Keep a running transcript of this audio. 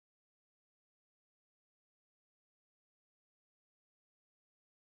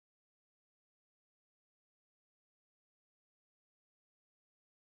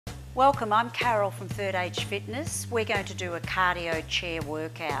Welcome, I'm Carol from Third Age Fitness. We're going to do a cardio chair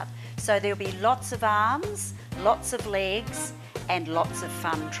workout. So there'll be lots of arms, lots of legs, and lots of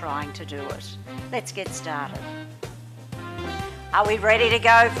fun trying to do it. Let's get started. Are we ready to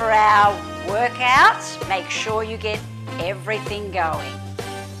go for our workout? Make sure you get everything going.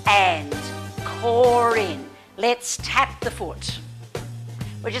 And core in. Let's tap the foot.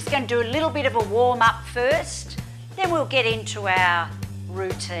 We're just going to do a little bit of a warm-up first, then we'll get into our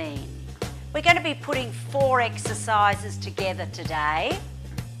routine. We're going to be putting 4 exercises together today.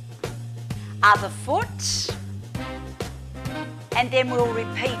 Other foot, and then we'll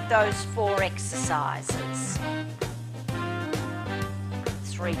repeat those 4 exercises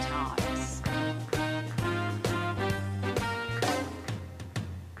 3 times.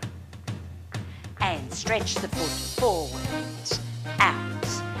 And stretch the foot forward,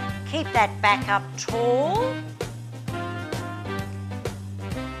 out. Keep that back up tall.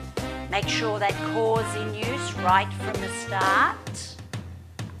 Make sure that core's in use right from the start.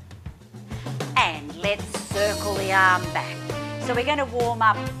 And let's circle the arm back. So we're going to warm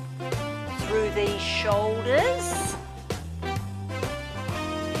up through these shoulders.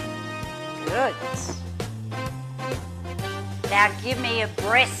 Good. Now give me a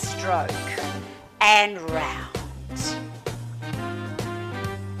breaststroke and round.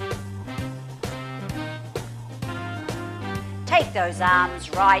 Take those arms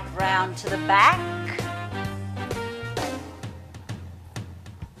right round to the back.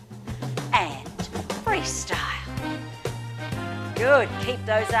 And freestyle. Good, keep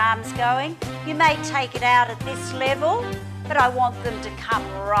those arms going. You may take it out at this level, but I want them to come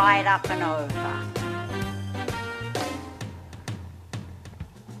right up and over.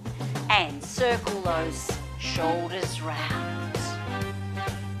 And circle those shoulders round.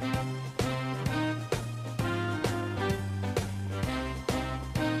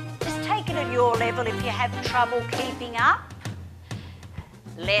 At your level if you have trouble keeping up.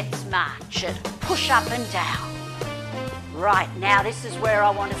 Let's march it. Push up and down. Right, now this is where I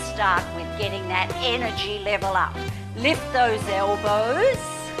want to start with getting that energy level up. Lift those elbows.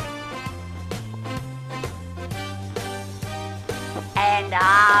 And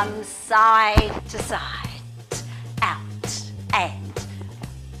arms side to side. Out and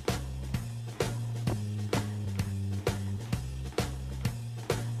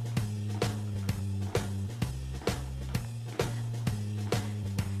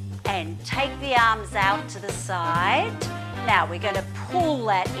and take the arms out to the side. Now we're going to pull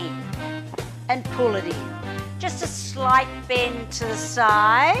that in and pull it in. Just a slight bend to the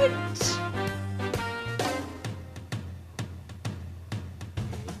side.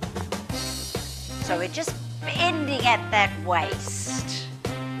 So we're just bending at that waist.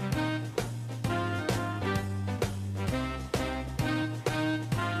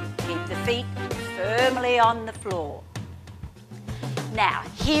 Keep the feet firmly on the floor. Now,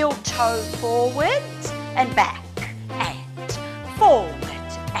 heel toe forward and back, and forward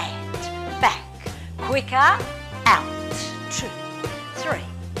and back. Quicker, out, 2, 3,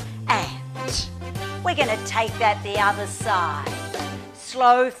 and we're going to take that the other side.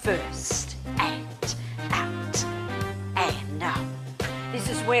 Slow first, and out, and up. This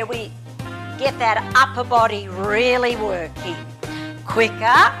is where we get that upper body really working.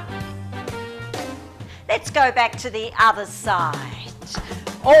 Quicker. Let's go back to the other side.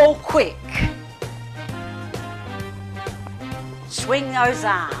 All quick. Swing those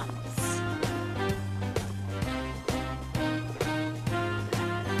arms.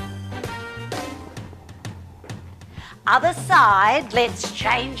 Other side, let's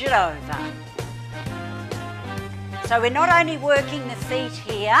change it over. So we're not only working the feet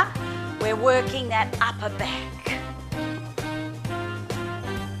here, we're working that upper back.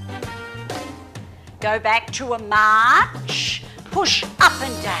 Go back to a march. Push up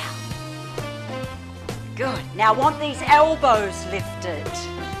and down. Good. Now I want these elbows lifted.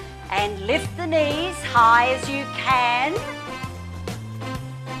 And lift the knees high as you can.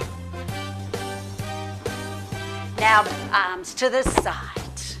 Now arms to the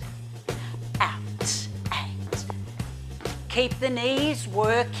side. Out and keep the knees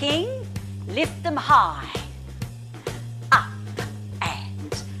working. Lift them high.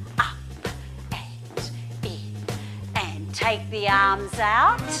 Take the arms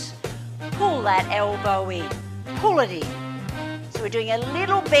out, pull that elbow in, pull it in. So we're doing a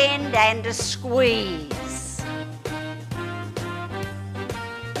little bend and a squeeze.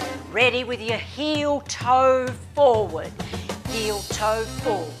 Ready with your heel toe forward, heel toe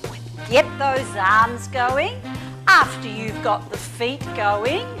forward. Get those arms going. After you've got the feet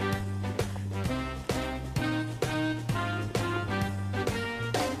going,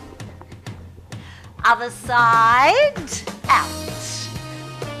 Other side, out.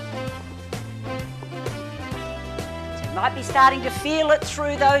 So you might be starting to feel it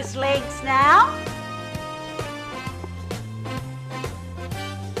through those legs now.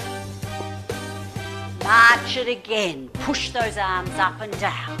 March it again. Push those arms up and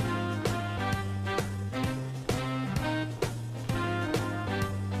down.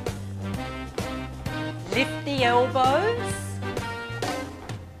 Lift the elbows.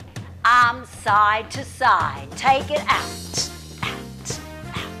 Arms side to side. Take it out, out,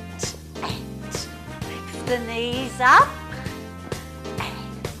 out, and lift the knees up,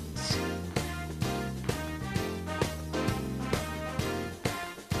 and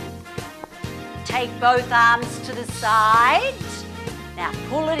take both arms to the side. Now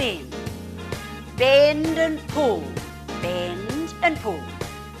pull it in. Bend and pull, bend and pull.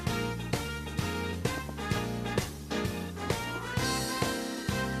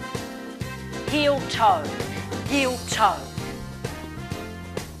 Heel toe, heel toe.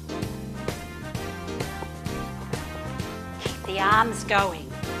 Keep the arms going,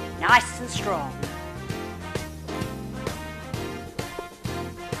 nice and strong.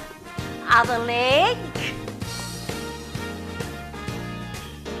 Other leg.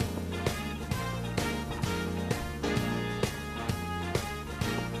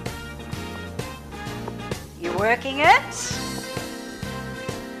 You're working it.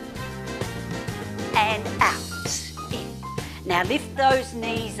 And out, in. Now lift those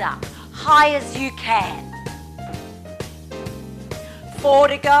knees up, high as you can. 4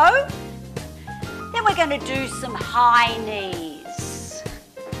 to go. Then we're going to do some high knees.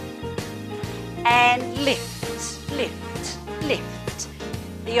 And lift, lift, lift.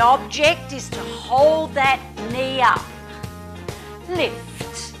 The object is to hold that knee up.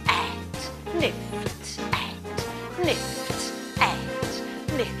 Lift and lift and lift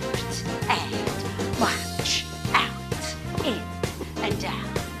and lift and march, out, in, and down,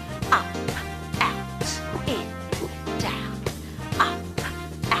 up, out, in, down, up,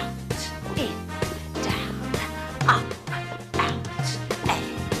 out, in, down, up, out,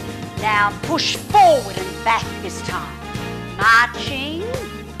 and now push forward and back this time. Marching.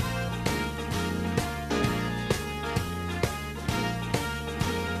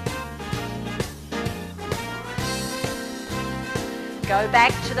 Go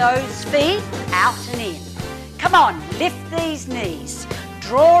back to those feet, out and in. Come on, lift these knees.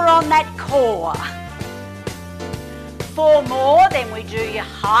 Draw on that core. 4 more, then we do your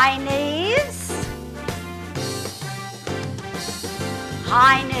high knees.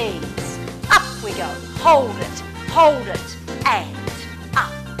 High knees. Up we go. Hold it, and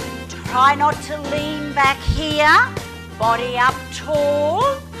up. Try not to lean back here. Body up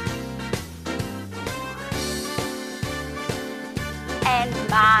tall. And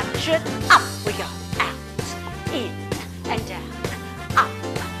march it, up we go, out, in, and down, up,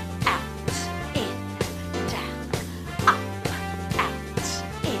 out, in, down, up, out,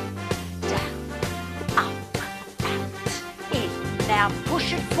 in, down, up, out, in. Now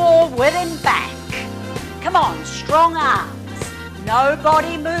push it forward and back. Come on, strong arms, no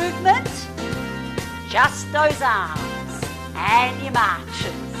body movement, just those arms and your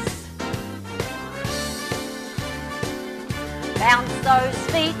marches. Bounce those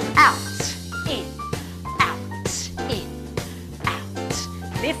feet out, in, out.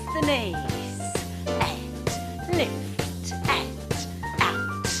 Lift the knees, and lift, and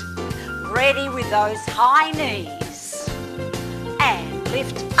out. Ready with those high knees. And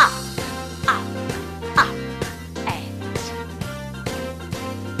lift up, and.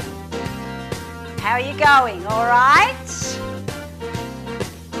 How are you going, all right?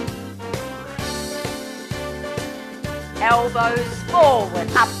 Elbows forward,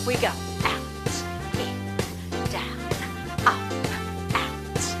 up we go, out, in, down, up,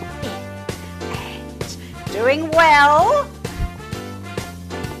 out, in, and doing well.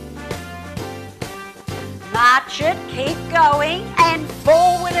 March it, keep going, and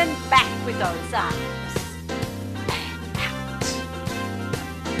forward and back with those arms, and out.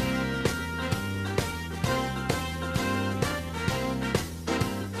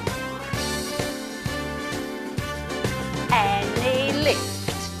 And knee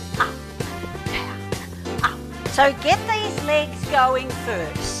lift, up, down, up. So get these legs going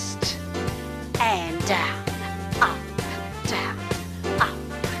first. And down, up, down, up,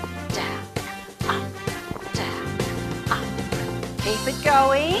 down, up, down, up. Keep it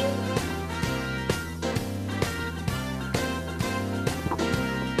going.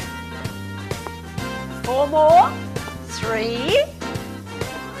 Four more. 3,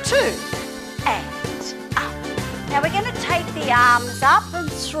 2, and up. Now we're going to take the arms up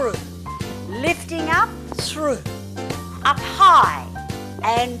and through. Lifting up, through. Up high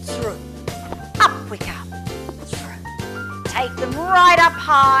and through. Up we come, through. Take them right up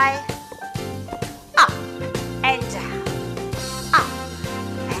high. Up and down. Up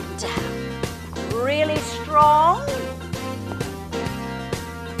and down. Really strong.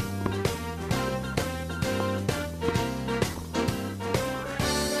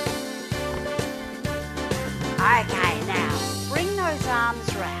 Okay, now bring those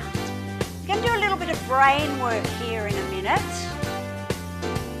arms round. We're going to do a little bit of brain work here in a minute.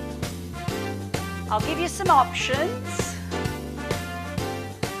 I'll give you some options.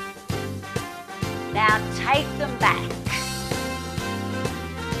 Now take them back.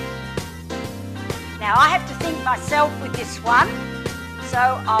 Now I have to think myself with this one, so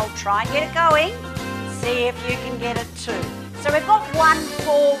I'll try and get it going. See if you can get it too. So we've got one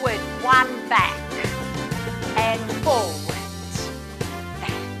forward, one back. And forward.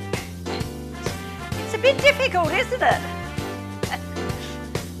 It's a bit difficult, isn't it?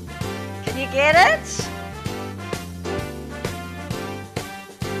 Can you get it?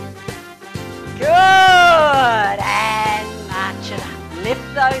 Good. And march it up.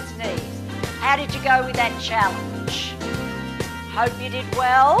 Lift those knees. How did you go with that challenge? Hope you did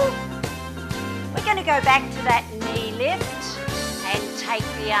well. We're going to go back to that knee lift and take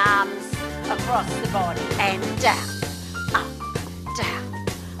the arms across the body and down, up, down,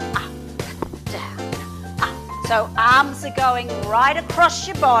 up, down, up. So arms are going right across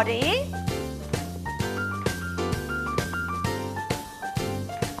your body.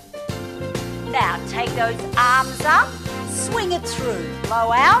 Now take those arms up, swing it through,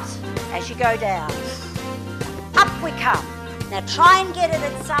 blow out as you go down. Up we come. Now try and get it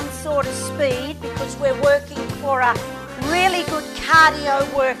at some sort of speed because we're working for a really good cardio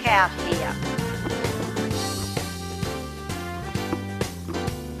workout here.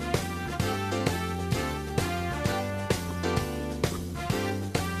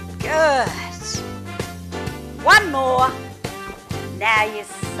 Good. One more. Now your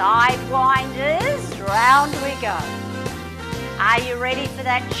side winders, round we go. Are you ready for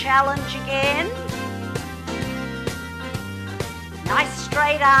that challenge again? Nice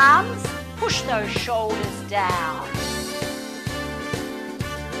straight arms. Push those shoulders down.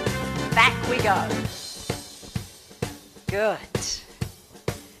 Back we go. Good.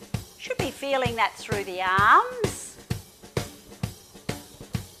 Should be feeling that through the arms.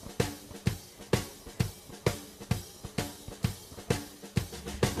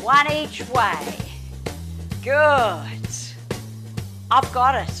 One each way. Good. I've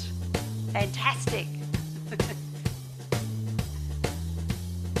got it. Fantastic.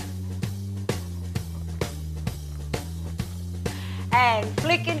 And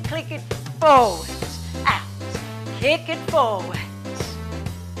flick and click it forward, out, kick it forward.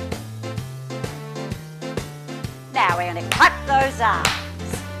 Now we're going to clap those arms.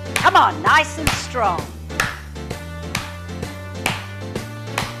 Come on, nice and strong.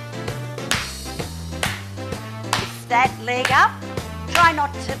 Lift that leg up. Try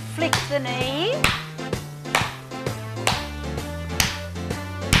not to flick the knee.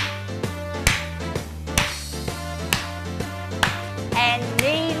 And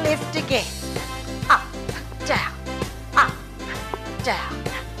knee lift again. Up, down, up, down,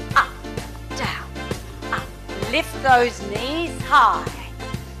 up, down, up. Lift those knees high.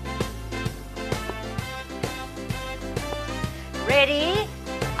 Ready?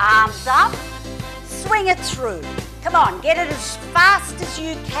 Arms up. Swing it through. Come on, get it as fast as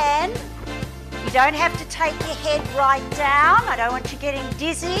you can. You don't have to take your head right down. I don't want you getting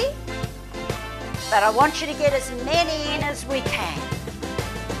dizzy. But I want you to get as many in as we can.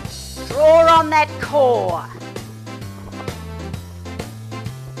 Draw on that core.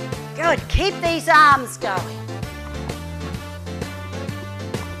 Good, keep these arms going.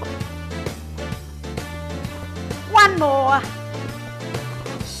 One more.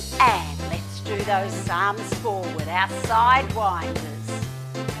 And let's do those arms forward, our side winders.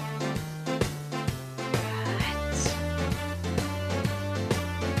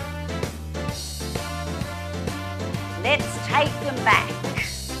 Let's take them back.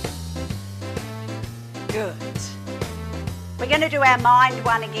 Good. We're going to do our mind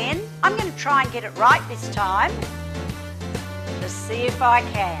one again. I'm going to try and get it right this time. Just see if I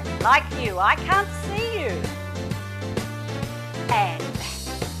can. Like you, I can't see you. And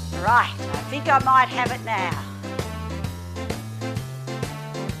back. Right, I think I might have it now.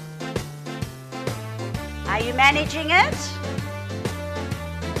 Are you managing it?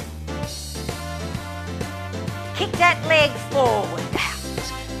 Kick that leg forward, out,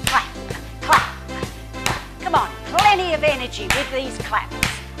 clap, clap. Come on, plenty of energy with these claps.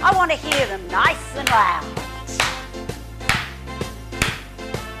 I want to hear them nice and loud.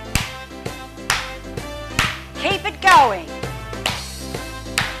 Keep it going.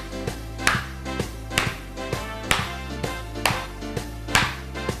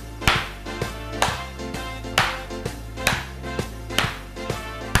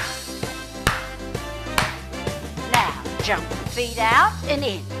 Now, jump the feet out and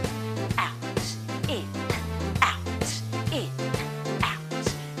in. Out, in, out, in, out.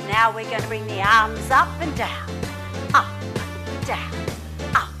 Now we're going to bring the arms up and down. Up, down,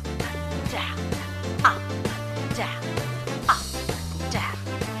 up, down, up, down, up, down,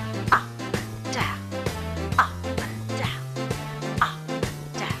 up, down, up, down, up,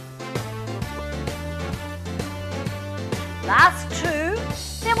 down. Last two.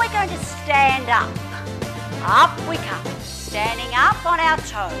 Then we're going to stand up. Up we come. Standing up on our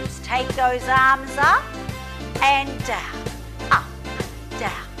toes. Take those arms up and down. Up,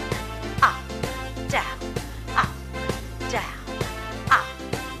 down, up, down, up, down, up.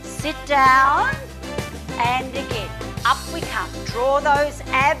 Sit down and again. Up we come. Draw those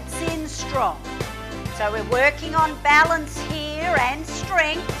abs in strong. So we're working on balance here and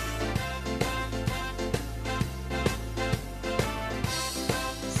strength.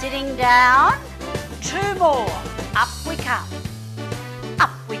 Sitting down. Two more. Up we come.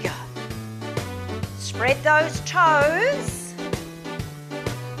 Up we go. Spread those toes.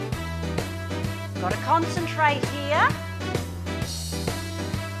 Got to concentrate here.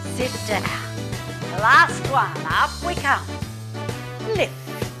 Sit down. The last one. Up we come.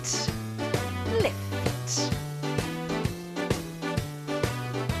 Lift. Lift.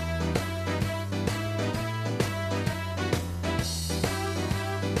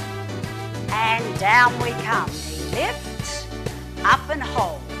 And down we come. Lift, up and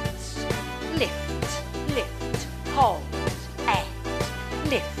hold. Lift, lift, hold. And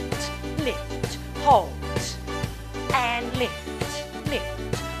lift, lift, hold. And lift,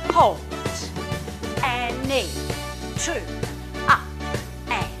 lift, hold. And knee, two, up,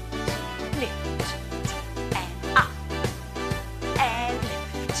 and lift, and up, and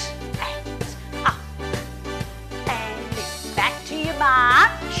lift, and up, and lift. Back to your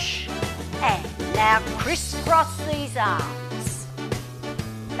march. And now crisscross these arms.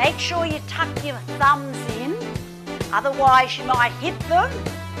 Make sure you tuck your thumbs in, otherwise you might hit them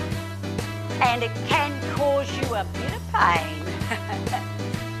and it can cause you a bit of pain.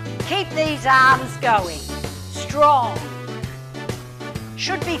 Keep these arms going, strong.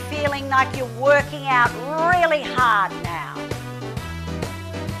 Should be feeling like you're working out really hard now.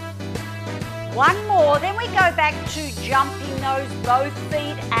 One more, then we go back to jumping those both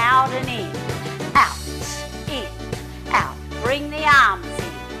feet out and in. Out, in, out. Bring the arms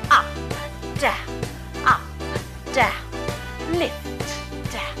in. Up, down, up, down. Lift,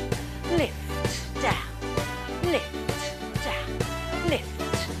 down, lift, down, lift, down,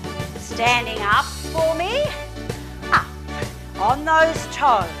 lift. Standing up for me. Up, on those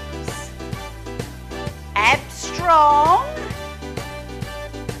toes. Abs strong.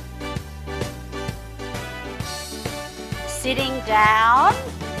 Sitting down,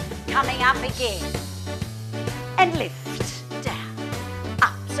 coming up again, and lift, down,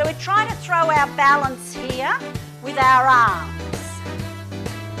 up. So we're trying to throw our balance here with our arms.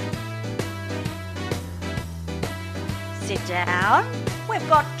 Sit down, we've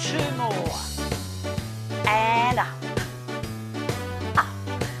got two more, and up, up.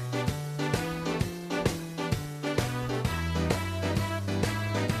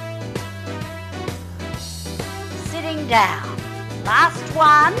 Sitting down. Last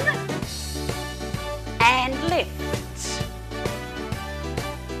one. And lift.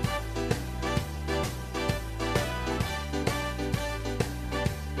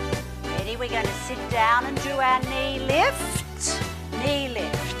 Ready? We're going to sit down and do our knee lift. Knee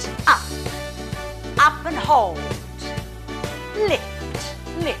lift. Up. Up and hold. Lift.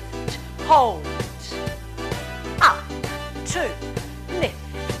 Lift. Hold. Up. Two.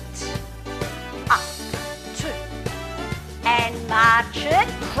 Lift. Up. Two. And march it.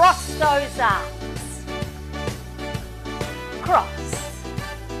 Cross those arms. Cross.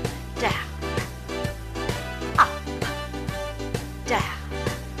 Down. Up. Down.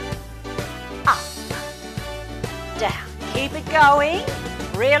 Up. Down. Keep it going.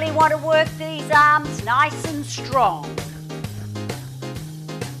 Really want to work these arms nice and strong.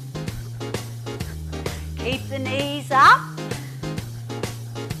 Keep the knees up.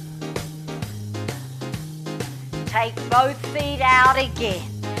 Take both feet out again.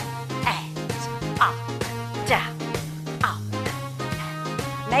 And up, down, up,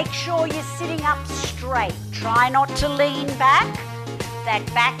 down. Make sure you're sitting up straight. Try not to lean back. That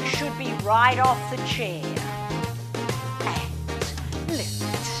back should be right off the chair. And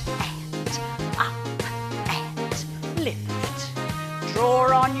lift, and up, and lift.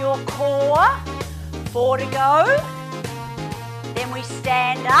 Draw on your core. 4 to go. Then we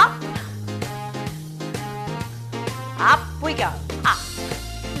stand up. Up we go. Up.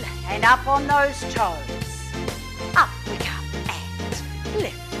 And up on those toes. Up we come. And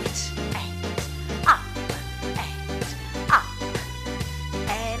lift. And up. And up.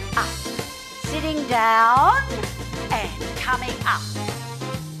 And up. Sitting down. And coming up.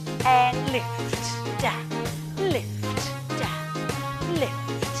 And lift. Down. Lift. Down.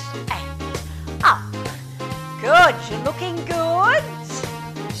 Lift. And up. Good, you're looking good.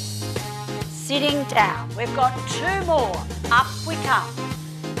 Sitting down. We've got 2 more. Up we come.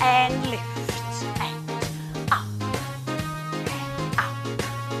 And lift. And up. And up.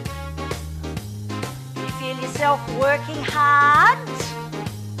 You feel yourself working hard?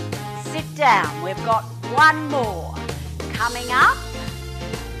 Sit down. We've got 1 more. Coming up.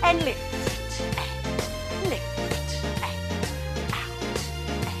 And lift. And lift. And out.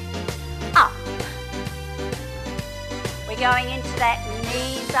 And up. We're going into that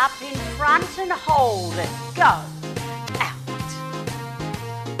knees up in front and hold it. Go. Out.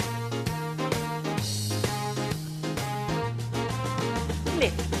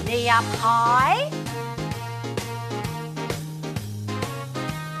 Lift. Knee up high.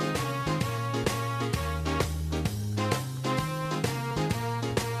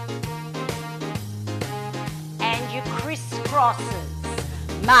 And your crisscrosses.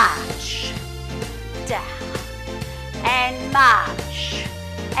 March. Down. And march,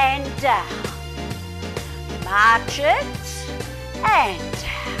 and down. March it, and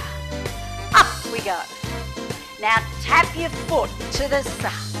down. Up we go. Now tap your foot to the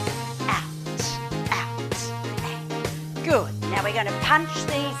side. Out, out, and good. Now we're going to punch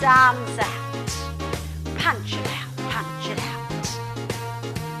these arms out. Punch it out, punch it out.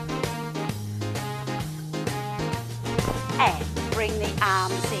 And bring the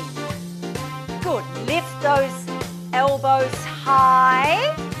arms in. Good. Lift those elbows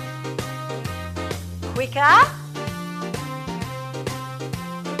high, quicker.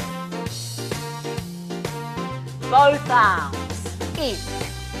 Both arms in,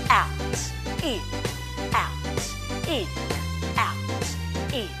 out, in, out, in,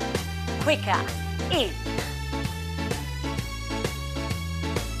 out, in, quicker, in.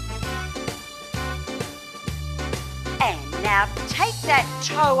 And now take that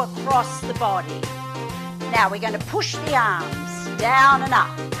toe across the body. Now we're going to push the arms down and up,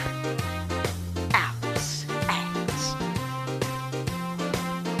 out, and.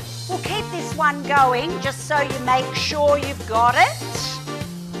 We'll keep this one going just so you make sure you've got it.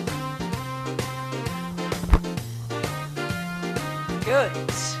 Good.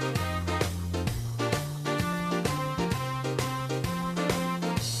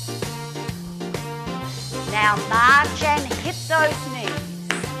 Now march and hip those knees.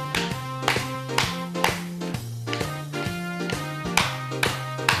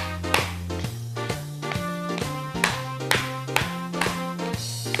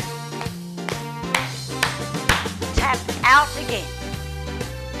 Out again.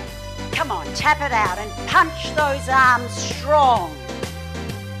 Come on, tap it out and punch those arms strong.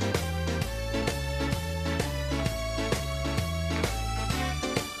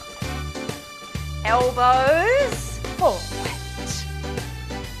 Elbows forward.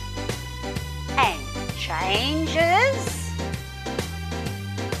 And changes.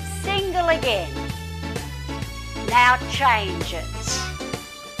 Single again. Now change it.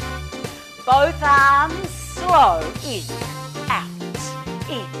 Both arms slow, in, out,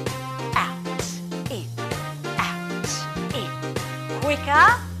 in, out, in, out, in. Quicker,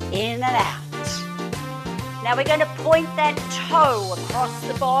 in and out. Now we're going to point that toe across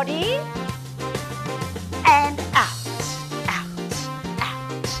the body and out, out,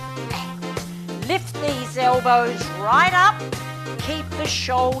 out, and lift these elbows right up. Keep the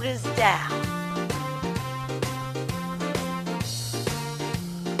shoulders down.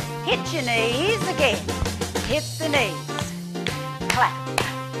 Hit your knees again. Hit the knees, clap,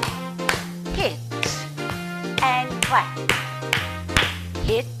 hit, and clap,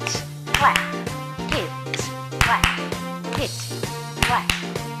 hit, clap, hit, clap, hit, clap,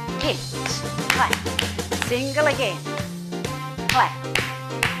 hit, clap, single again, clap,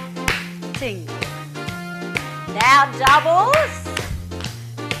 single. Now doubles,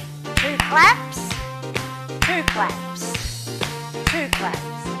 2 claps, 2 claps, 2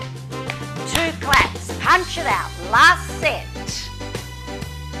 claps, 2 claps. Punch it out. Last set.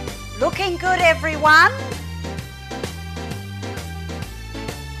 Looking good, everyone.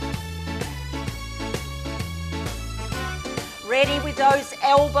 Ready with those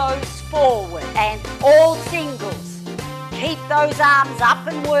elbows forward and all singles. Keep those arms up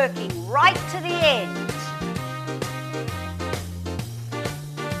and working right to the end.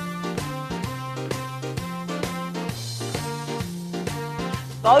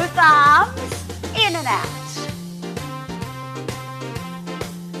 Both arms in and out.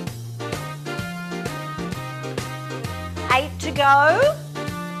 8 to go.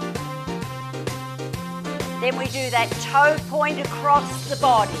 Then we do that toe point across the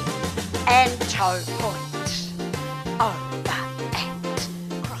body and toe point. Over and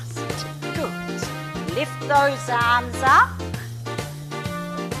across it. Good. Lift those arms up.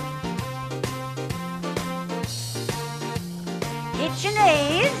 Hit your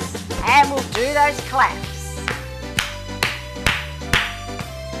knees and we'll do those claps.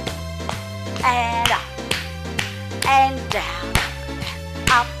 And up and down,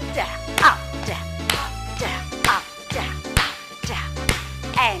 up, down, up, down, up, down, up, down, up, down.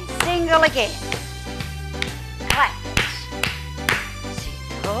 And single again. Clap.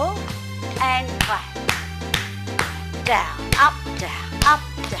 Single and clap. Down, up, down, up,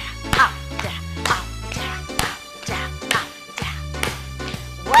 down, up, down, up, down, up, down, up, down.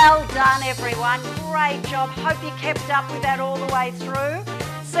 Well done, everyone. Great job. Hope you kept up with that all the way through.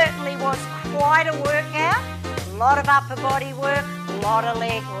 Certainly was quite a workout. A lot of upper body work, a lot of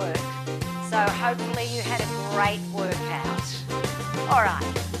leg work. So hopefully you had a great workout. All right,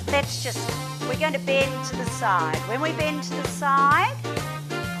 we're going to bend to the side. When we bend to the side,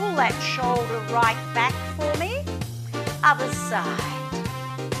 pull that shoulder right back for me. Other side.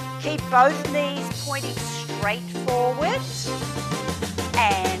 Keep both knees pointing straight forward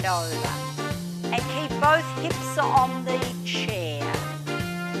and over. And keep both hips on the chair.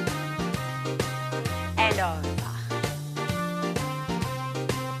 And over.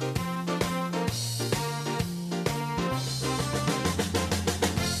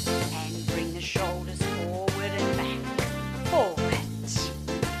 And bring the shoulders forward and back. Forward.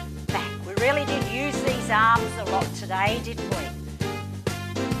 Back. We really did use these arms a lot today, didn't we?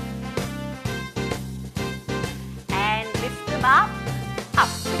 And lift them up. Up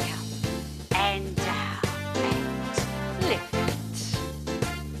we come. And down. And lift.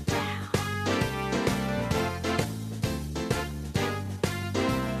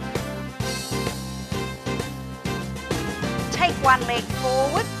 Take one leg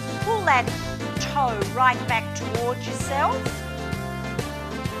forward, pull that toe right back towards yourself.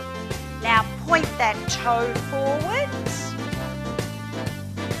 Now point that toe forward.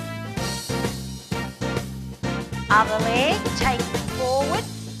 Other leg, take it forward,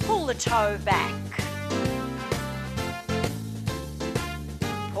 pull the toe back.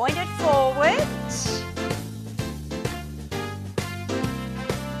 Point it forward.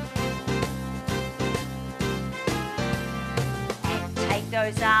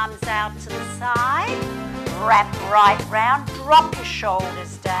 Those arms out to the side, wrap right round, drop your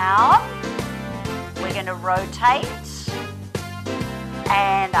shoulders down. We're going to rotate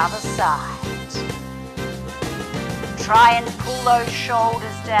and other side. Try and pull those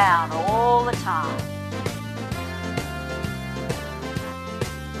shoulders down all the time.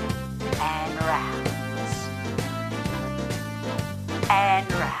 And round.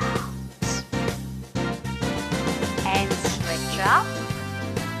 And round. And stretch up.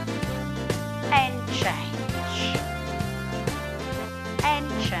 And change, and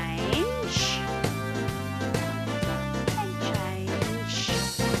change, and change,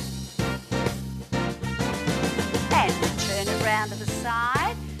 and turn it round to the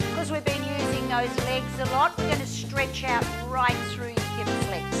side. Because we've been using those legs a lot, we're going to stretch out right through your hip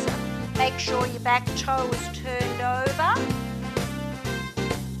flexor. Make sure your back toe is turned over.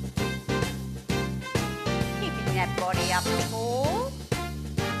 Keeping that body up tall.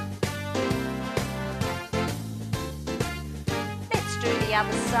 Do the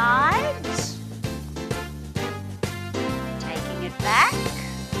other side. Taking it back.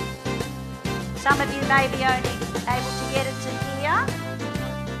 Some of you may be only able to get it to here.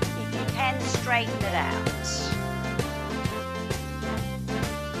 If you can, straighten it out.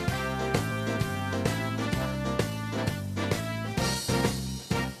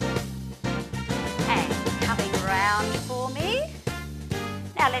 And coming round for me.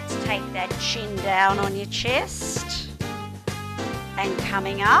 Now let's take that chin down on your chest. And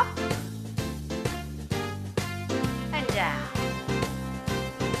coming up and down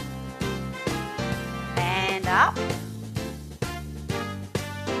and up.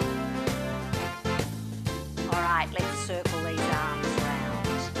 All right, let's circle these arms round.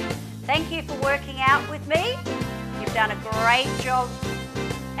 Thank you for working out with me. You've done a great job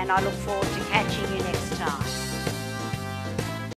and I look forward to catching you next time.